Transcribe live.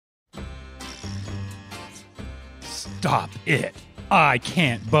Stop it. I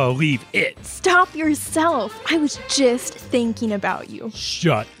can't believe it. Stop yourself. I was just thinking about you.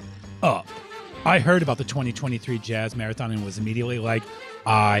 Shut up. I heard about the 2023 Jazz Marathon and was immediately like,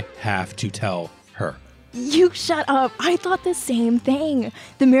 I have to tell her. You shut up. I thought the same thing.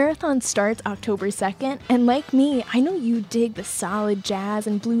 The marathon starts October 2nd, and like me, I know you dig the solid jazz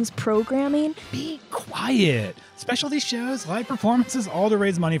and blues programming. Be quiet. Specialty shows, live performances, all to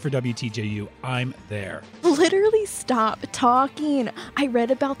raise money for WTJU. I'm there. Literally stop talking. I read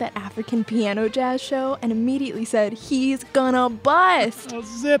about that African piano jazz show and immediately said, he's gonna bust. Oh,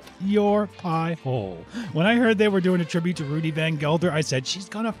 zip your pie hole. When I heard they were doing a tribute to Rudy Van Gelder, I said, she's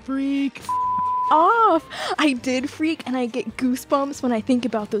gonna freak off. I did freak, and I get goosebumps when I think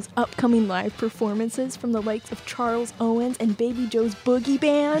about those upcoming live performances from the likes of Charles Owens and Baby Joe's Boogie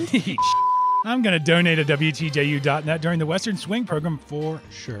Band. I'm going to donate to WTJU.net during the Western Swing program for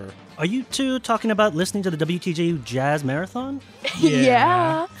sure. Are you two talking about listening to the WTJU Jazz Marathon?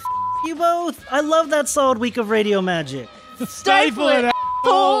 Yeah. You both. I love that solid week of radio magic. Stifle it,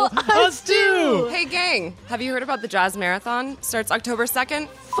 pull us too. Hey, gang. Have you heard about the Jazz Marathon? Starts October 2nd.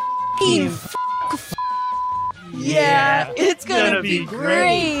 Yeah, it's gonna be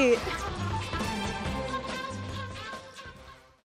great.